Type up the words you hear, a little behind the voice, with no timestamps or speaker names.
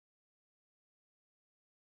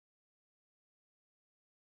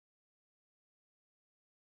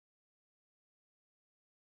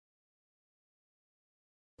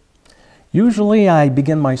Usually I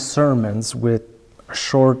begin my sermons with a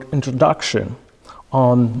short introduction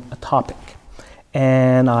on a topic,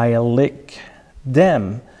 and I link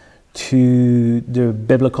them to the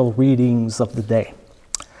biblical readings of the day.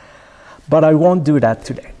 But I won't do that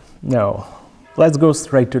today. No, let's go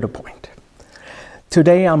straight to the point.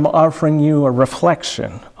 Today I'm offering you a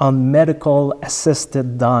reflection on medical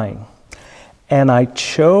assisted dying. And I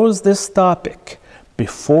chose this topic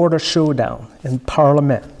before the showdown in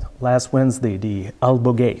Parliament last Wednesday, the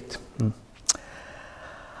elbow gate.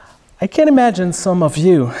 I can imagine some of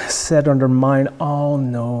you said under mind, oh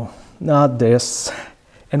no, not this,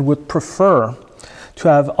 and would prefer to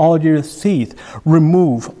have all your teeth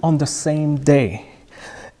removed on the same day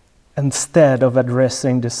instead of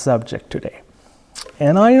addressing this subject today.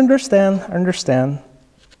 And I understand.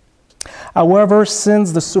 However,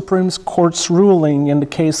 since the Supreme Court's ruling in the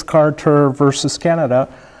case Carter versus Kanata,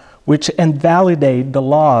 which invalidate the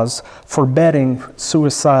laws forbidding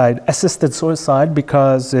assisted suicide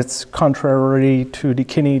because it's contrary to the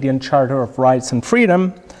Canadian Charter of Rights and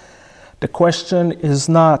Freedom, the question is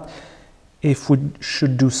not if we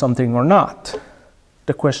should do something or not.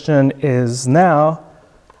 The question is now,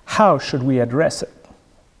 how should we address it?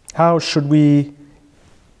 How should we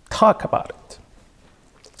talk about it?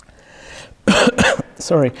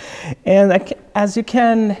 Sorry. And as you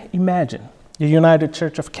can imagine, the United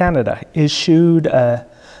Church of Canada issued an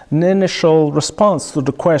initial response to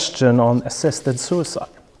the question on assisted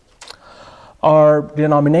suicide. Our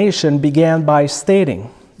denomination began by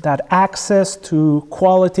stating that access to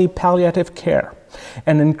quality palliative care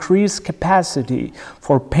and increased capacity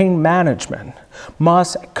for pain management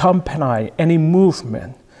must accompany any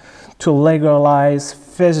movement to legalize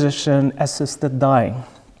physician-assisted dying.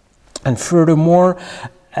 And furthermore,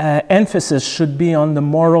 emphasis should be on the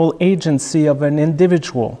moral agency of an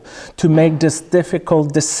individual to make this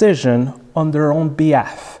difficult decision on their own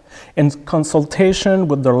behalf, in consultation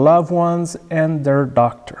with their loved ones and their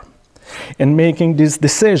doctor. In making this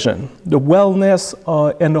decision, the wellness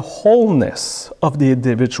and the wholeness of the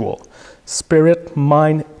individual, spirit,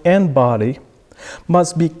 mind, and body,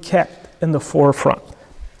 must be kept in the forefront.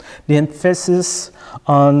 The emphasis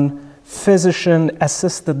on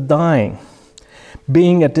physician-assisted dying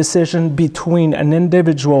being a decision between an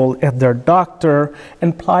individual and their doctor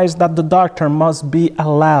implies that the doctor must be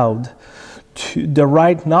allowed the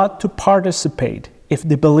right not to participate if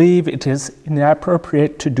they believe it is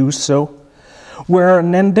inappropriate to do so, where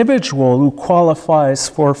an individual who qualifies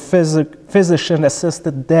for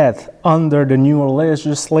physician-assisted death under the new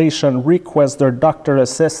legislation requests their doctor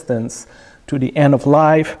assistance to the end of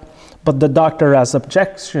life, but the doctor has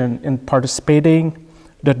objection in participating,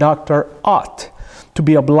 the doctor ought to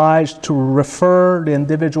be obliged to refer the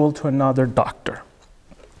individual to another doctor.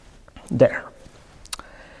 There.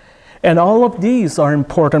 And all of these are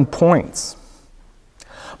important points.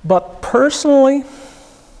 But personally,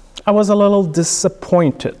 I was a little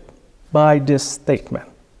disappointed by this statement.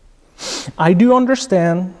 I do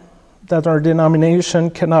understand that our denomination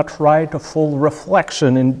cannot write a full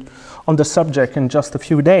reflection on the subject in just a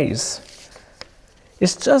few days.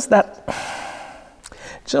 It's just that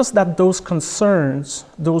those concerns,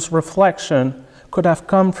 those reflections, could have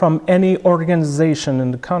come from any organization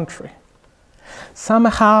in the country.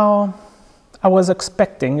 Somehow, I was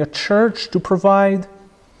expecting a church to provide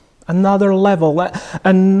another level,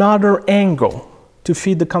 another angle to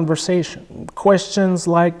feed the conversation. Questions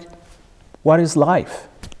like, what is life?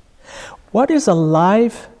 What is a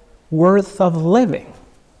life worth of living?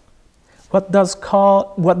 What does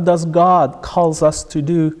God calls us to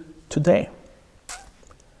do today?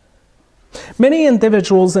 Many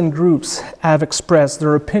individuals and groups have expressed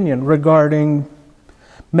their opinion regarding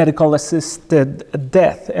medical assisted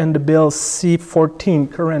death and the Bill C-14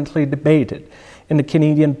 currently debated in the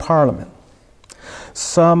Canadian Parliament.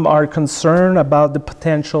 Some are concerned about the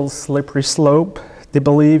potential slippery slope. They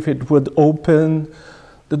believe it would open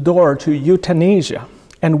the door to euthanasia,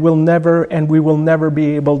 and we will never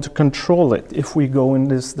be able to control it if we go in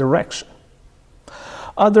this direction.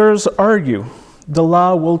 Others argue the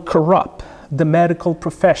law will corrupt the medical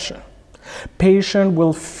profession. Patients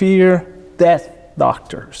will fear death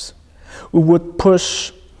doctors who would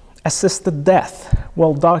push assisted death,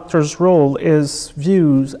 while doctors' role is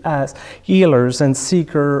viewed as healers and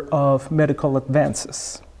seekers of medical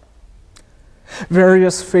advances.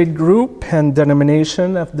 Various faith groups and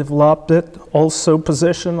denominations have developed also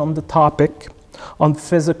position on the topic on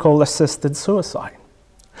physical assisted suicide.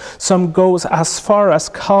 Some goes as far as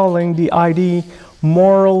calling the idea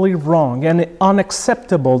morally wrong and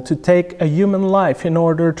unacceptable to take a human life in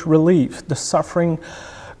order to relieve the suffering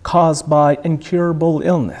caused by incurable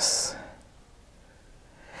illness.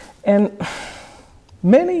 And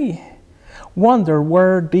many wonder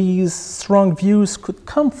where these strong views could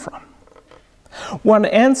come from. One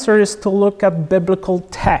answer is to look at biblical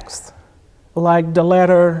texts, like the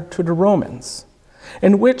letter to the Romans,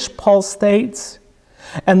 in which Paul states,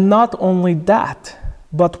 "And not only that,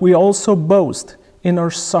 but we also boast in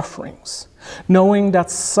our sufferings, knowing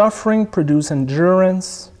that suffering produces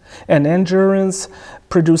endurance, and endurance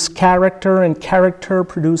produces character, and character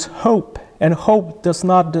produces hope. And hope does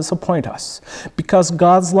not disappoint us, because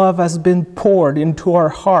God's love has been poured into our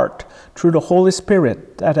heart through the Holy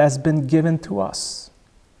Spirit that has been given to us."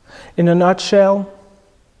 In a nutshell,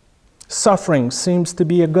 suffering seems to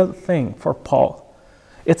be a good thing for Paul.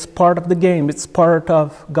 It's part of the game. It's part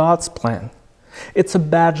of God's plan. It's a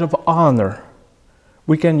badge of honor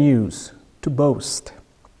we can use to boast.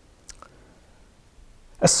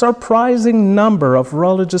 A surprising number of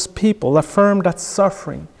religious people affirm that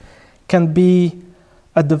suffering can be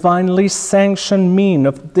a divinely sanctioned means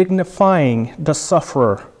of dignifying the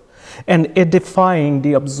sufferer and edifying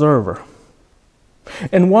the observer.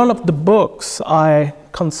 In one of the books I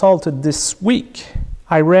consulted this week,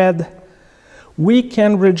 I read, "We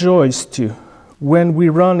can rejoice too when we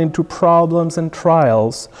run into problems and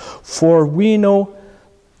trials, for we know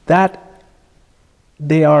that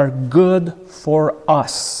they are good for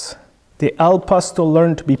us. They help us to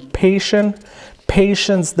learn to be patient.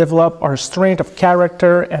 Patience develop our strength of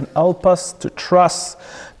character and help us to trust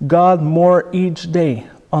God more each day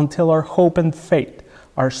until our hope and faith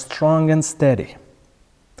are strong and steady."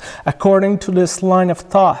 According to this line of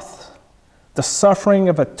thought, the suffering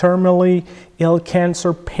of a terminally ill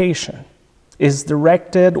cancer patient is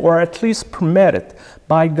directed or at least permitted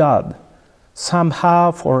by God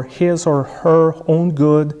somehow for his or her own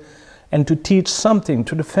good and to teach something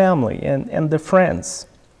to the family and the friends.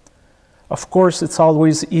 Of course, it's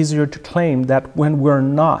always easier to claim that when we're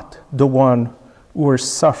not the one who is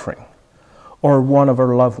suffering or one of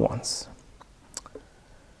our loved ones.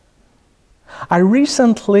 I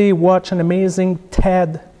recently watched an amazing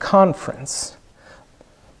TED conference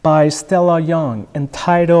by Stella Young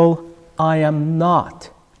entitled, "I Am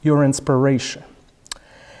Not Your Inspiration."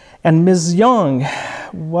 And Ms. Young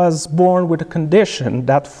was born with a condition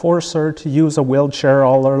that forced her to use a wheelchair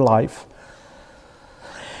all her life.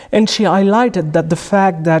 And she highlighted that the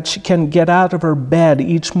fact that she can get out of her bed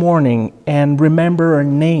each morning and remember her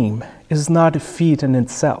name is not a feat in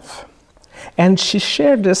itself. And she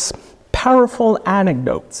shared this powerful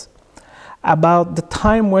anecdote about the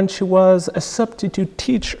time when she was a substitute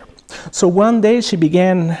teacher. So one day she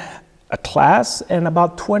began a class, and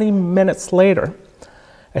about 20 minutes later,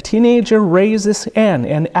 a teenager raised his hand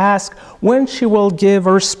and asked when she will give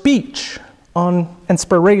her speech on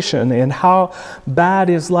inspiration and how bad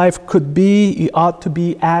his life could be. He ought to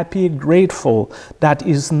be happy, grateful that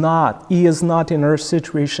he is not in her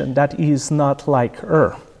situation, that he is not like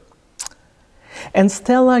her. And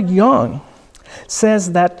Stella Young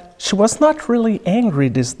says that she was not really angry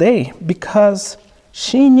this day because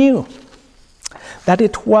she knew that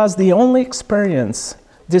it was the only experience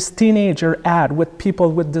this teenager had with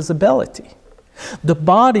people with disability. The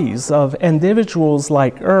bodies of individuals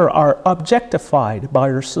like her are objectified by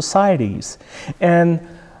our societies, and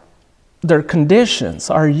their conditions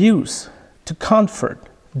are used to comfort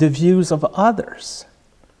the views of others.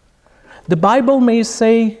 The Bible may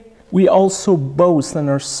say we also boast in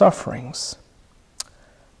our sufferings,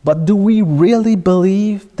 but do we really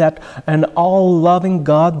believe that an all-loving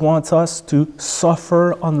God wants us to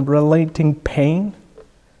suffer unrelenting pain?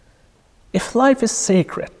 If life is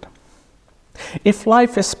sacred, if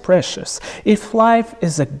life is precious, if life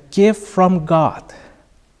is a gift from God,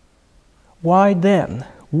 why then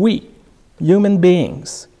we, human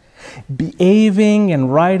beings, behaving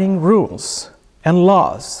and writing rules and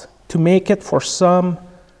laws to make it for some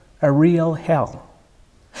a real hell?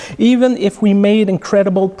 Even if we made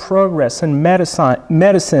incredible progress in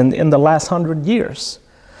medicine in the last 100 years,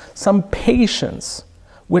 some patients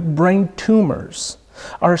with brain tumors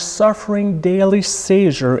are suffering daily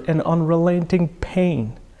seizure and unrelenting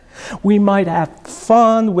pain. We might have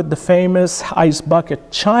fun with the famous ice bucket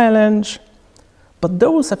challenge, but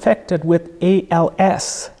those affected with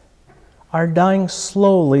ALS are dying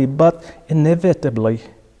slowly but inevitably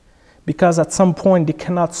because at some point they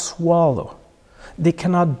cannot swallow, they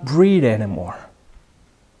cannot breathe anymore.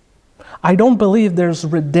 I don't believe there's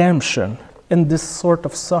redemption in this sort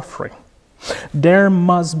of suffering. There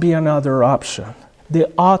must be another option. There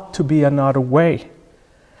ought to be another way.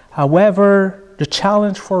 However, the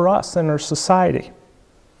challenge for us in our society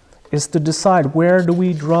is to decide where do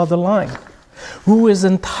we draw the line? Who is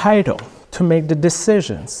entitled to make the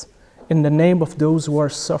decisions in the name of those who are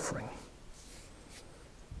suffering?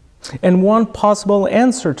 And one possible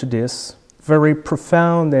answer to this very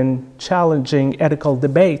profound and challenging ethical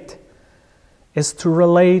debate is to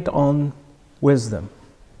relate on wisdom.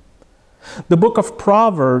 The book of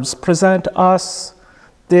Proverbs presents us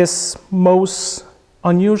this most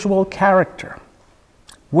unusual character.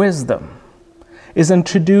 Wisdom it's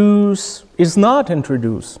not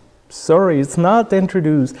introduced.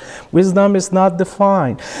 Wisdom is not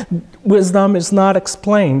defined. Wisdom is not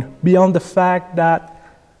explained beyond the fact that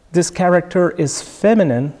this character is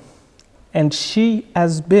feminine and she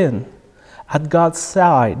has been at God's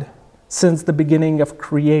side since the beginning of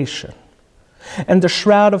creation. And the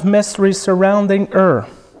shroud of mystery surrounding her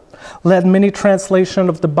led many translations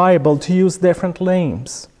of the Bible to use different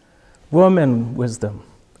names. Woman wisdom,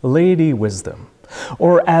 lady wisdom,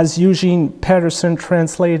 or as Eugene Peterson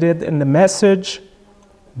translated in the Message,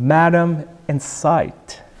 Madam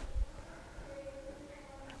Insight.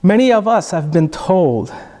 Many of us have been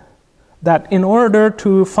told that in order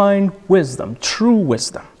to find wisdom, true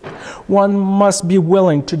wisdom, one must be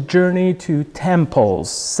willing to journey to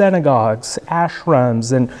temples, synagogues,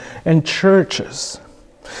 ashrams, and churches,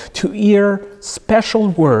 to hear special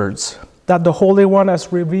words that the Holy One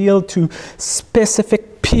has revealed to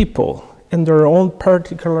specific people in their own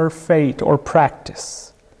particular faith or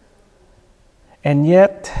practice. And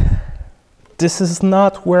yet, this is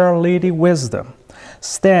not where Lady Wisdom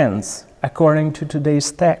stands according to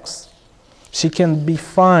today's text. She can be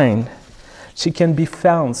found,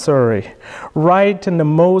 right in the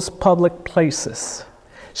most public places.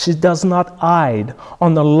 She does not hide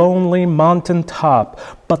on a lonely mountaintop,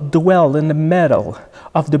 but dwell in the middle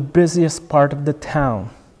of the busiest part of the town.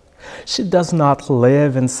 She does not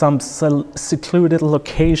live in some secluded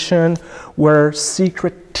location where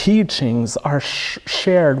secret teachings are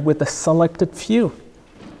shared with a selected few.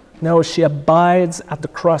 No, she abides at the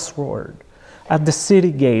crossroad, at the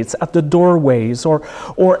city gates, at the doorways, or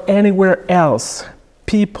anywhere else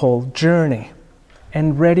people journey,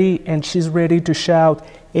 and she's ready to shout,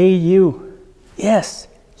 "Hey, you! Yes,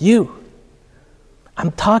 you!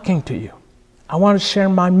 I'm talking to you. I want to share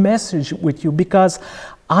my message with you because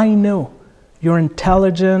I know you're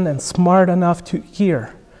intelligent and smart enough to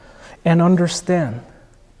hear and understand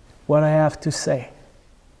what I have to say."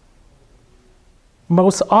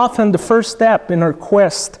 Most often, the first step in our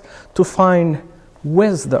quest to find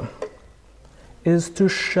wisdom is to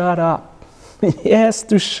shut up. Yes,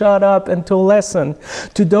 to shut up and to listen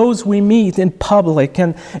to those we meet in public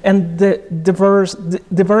and the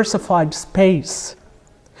diversified space.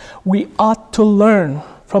 We ought to learn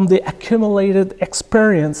from the accumulated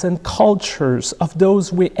experience and cultures of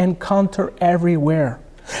those we encounter everywhere.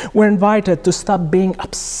 We're invited to stop being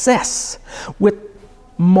obsessed with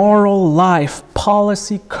moral life,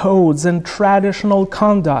 policy codes, and traditional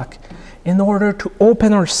conduct in order to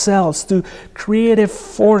open ourselves to creative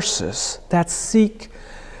forces that seek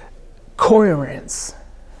coherence,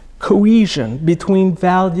 cohesion between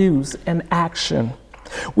values and action.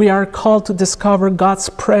 We are called to discover God's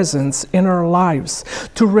presence in our lives,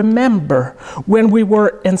 to remember when we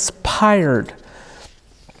were inspired.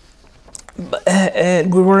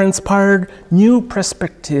 New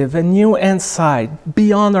perspective and new insight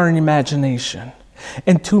beyond our imagination,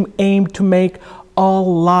 and to aim to make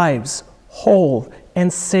all lives whole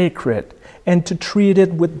and sacred, and to treat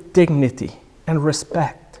it with dignity and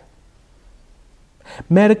respect.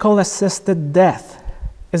 Medical assisted death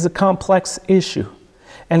is a complex issue,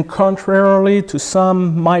 and contrarily to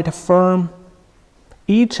some might affirm,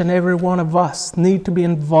 each and every one of us need to be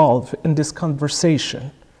involved in this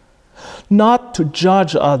conversation. Not to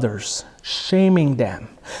judge others, shaming them,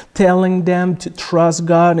 telling them to trust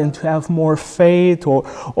God and to have more faith,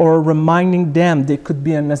 or reminding them they could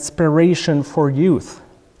be an inspiration for youth.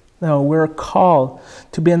 No, we're called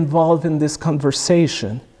to be involved in this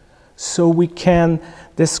conversation so we can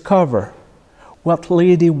discover what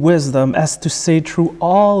Lady Wisdom has to say through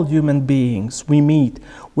all human beings we meet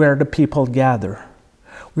where the people gather.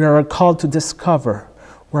 We are called to discover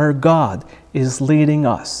where God is leading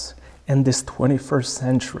us in this 21st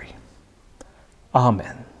century.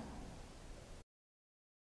 Amen.